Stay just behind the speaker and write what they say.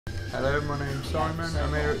Hello, my name's Simon.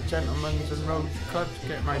 I'm here at Gentlemen's and Rouges Club to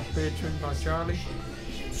get my beard trimmed by Charlie.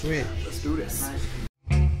 Sweet. Let's do this.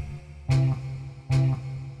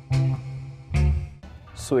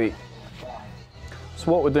 Sweet.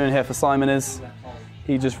 So what we're doing here for Simon is,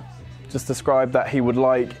 he just described that he would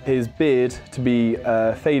like his beard to be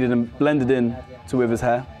faded and blended in to with his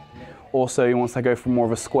hair. Also, he wants to go for more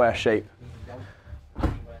of a square shape.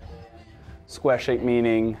 Square shape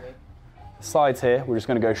meaning sides here, we're just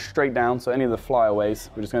going to go straight down, so any of the flyaways,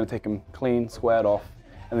 we're just going to take them clean, squared off,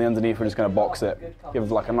 and the underneath we're just going to box it, give it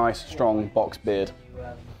like a nice strong box beard.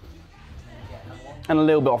 And a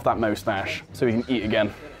little bit off that moustache, so we can eat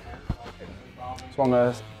again. So what I'm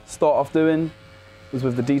going to start off doing is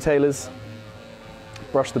with the detailers,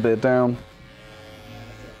 brush the beard down,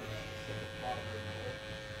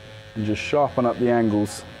 and just sharpen up the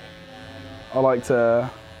angles. I like to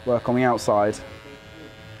work on the outside,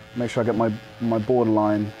 make sure I get my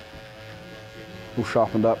borderline all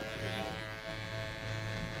sharpened up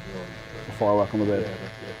before I work on the beard.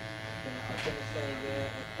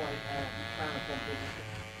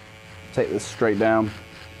 Take this straight down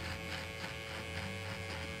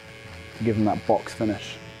to give him that box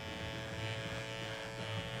finish.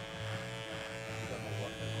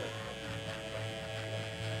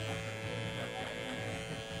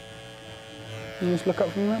 Can you just look up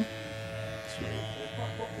from them?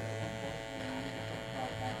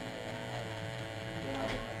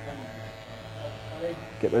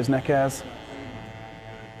 Get those neck hairs.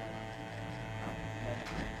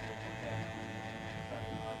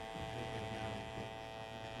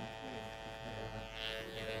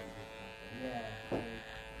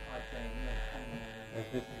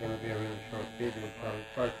 If this is going to be a really short video, so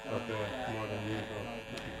try to stop it more than usual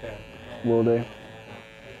if you can. Will do.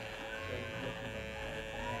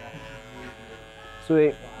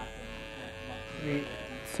 Sweet.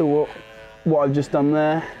 So what I've just done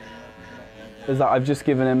there is that I've just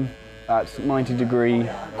given him that 90-degree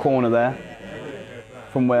corner there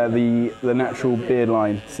from where the natural beard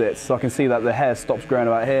line sits. So I can see that the hair stops growing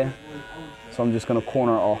about here. So I'm just going to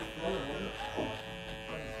corner it off.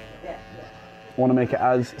 I want to make it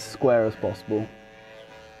as square as possible.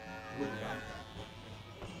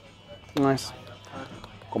 Nice.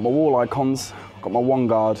 Got my wall icons, got my 1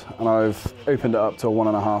 guard, and I've opened it up to a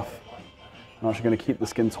 1.5. I'm actually going to keep the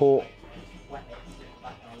skin taut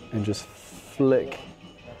and just flick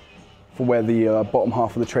for where the bottom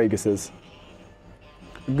half of the tragus is.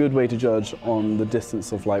 A good way to judge on the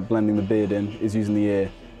distance of like blending the beard in is using the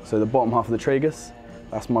ear. So the bottom half of the tragus,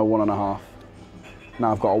 that's my 1.5.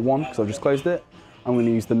 Now I've got a 1 because I've just closed it. I'm going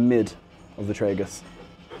to use the mid of the tragus.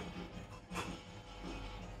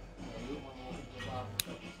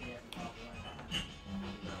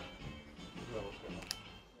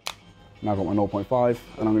 Now I've got my 0.5 and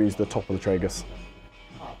I'm going to use the top of the tragus.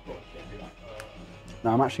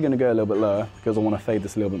 Now I'm actually going to go a little bit lower because I want to fade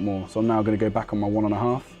this a little bit more. So I'm now going to go back on my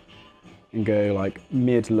 1.5 and go like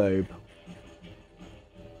mid-lobe.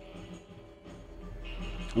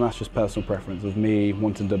 And that's just personal preference of me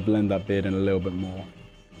wanting to blend that beard in a little bit more.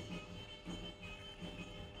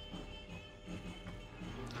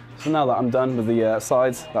 So now that I'm done with the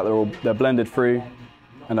sides, that they're blended through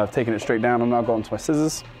and I've taken it straight down, I've now got onto my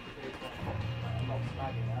scissors.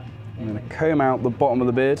 I'm going to comb out the bottom of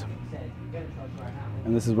the beard.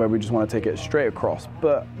 And this is where we just want to take it straight across.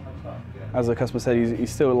 But as the customer said,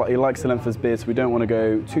 he likes the length of his beard, so we don't want to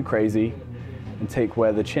go too crazy and take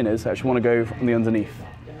where the chin is. I actually want to go on the underneath.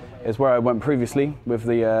 It's where I went previously with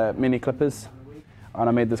the mini clippers, and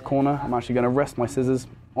I made this corner. I'm actually going to rest my scissors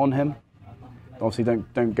on him. Obviously,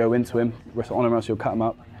 don't go into him. Rest on him, else you'll cut him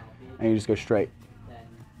up, and you just go straight.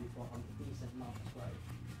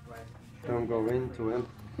 Don't go into him.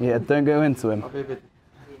 Yeah, don't go into him. I'll be a bit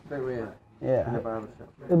weird. Yeah, In the barbershop.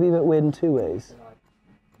 it'll be a bit weird in 2 ways.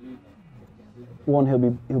 One, he'll be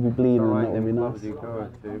bleeding, and that will be nice. You go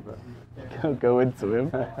into, but Don't go into him.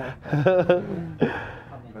 not in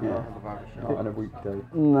the barbershop. Not on a weekday.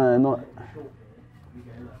 No, not.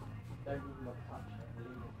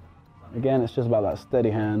 Again, it's just about that steady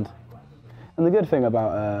hand. And the good thing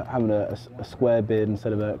about having a square beard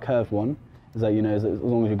instead of a curved one is that, you know, as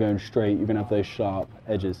long as you're going straight, you're going to have those sharp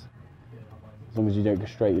edges. As long as you don't go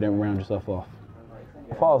straight, you don't round yourself off.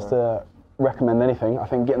 If I was to recommend anything, I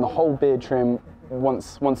think getting the whole beard trim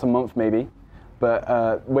once a month maybe,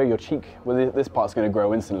 but where your cheek, well, this part's going to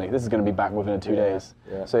grow instantly. This is going to be back within 2 days.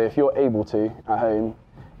 Yeah. So if you're able to, at home,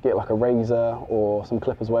 get like a razor or some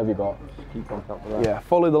clippers, whatever you got. Keep on top of that. Yeah,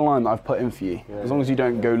 follow the line that I've put in for you. Yeah. As long as you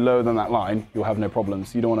don't go lower than that line, you'll have no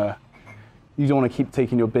problems. You don't want to keep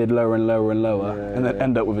taking your beard lower and lower and lower, and then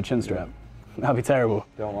end up with a chin strap. That'd be terrible.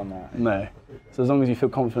 Don't want that. No. So as long as you feel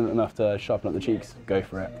confident enough to sharpen up the cheeks, go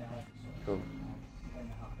for it. Cool.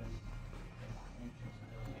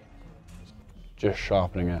 Just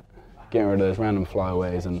sharpening it. Getting rid of those random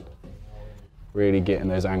flyaways and really getting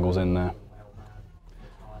those angles in there.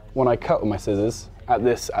 When I cut with my scissors, at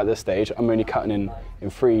this stage, I'm only cutting in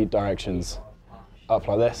 3 directions. Up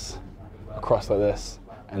like this, across like this,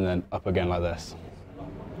 and then up again like this.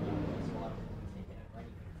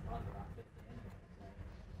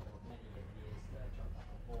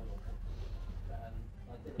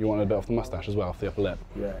 You want a bit off the mustache as well, off the upper lip?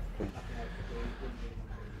 Yeah.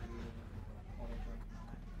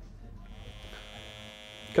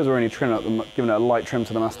 Because we're only trimming up giving it a light trim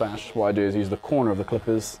to the mustache, what I do is use the corner of the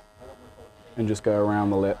clippers and just go around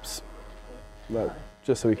the lips,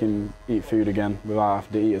 just so we can eat food again without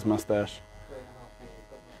having to eat his mustache.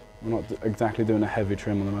 We're not exactly doing a heavy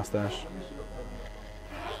trim on the mustache.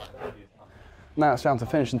 Now it's down to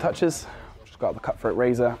finishing touches. Just got the cutthroat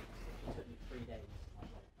razor.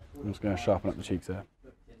 I'm just going to sharpen up the cheeks here.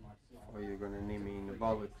 Or you're going to knee me in the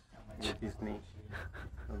ball with his knee.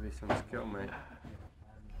 That'll be some skill, mate.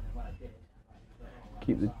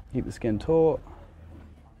 Keep the skin taut.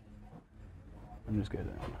 And just go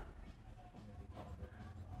down.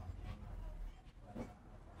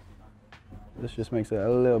 This just makes it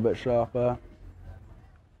a little bit sharper.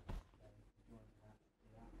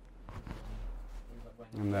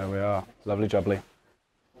 And there we are. Lovely jubbly.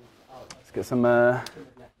 Let's get some,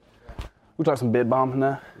 would you like some beard balm in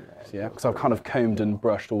there? So yeah, because I've kind of combed and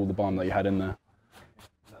brushed all the balm that you had in there.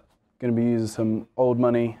 Going to be using some Old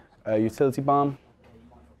Money utility balm.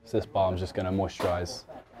 So this balm is just going to moisturise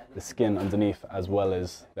the skin underneath as well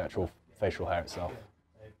as the actual facial hair itself.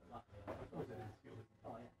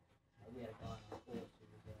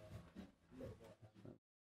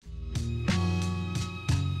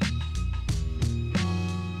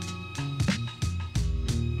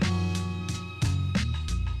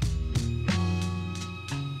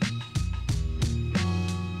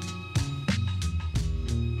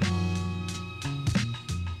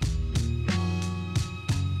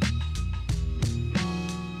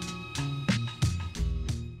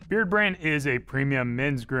 Beardbrand is a premium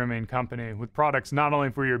men's grooming company with products not only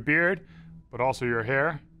for your beard, but also your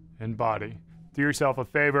hair and body. Do yourself a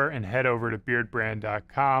favor and head over to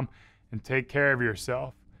beardbrand.com and take care of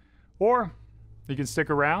yourself. Or you can stick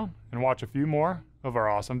around and watch a few more of our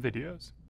awesome videos.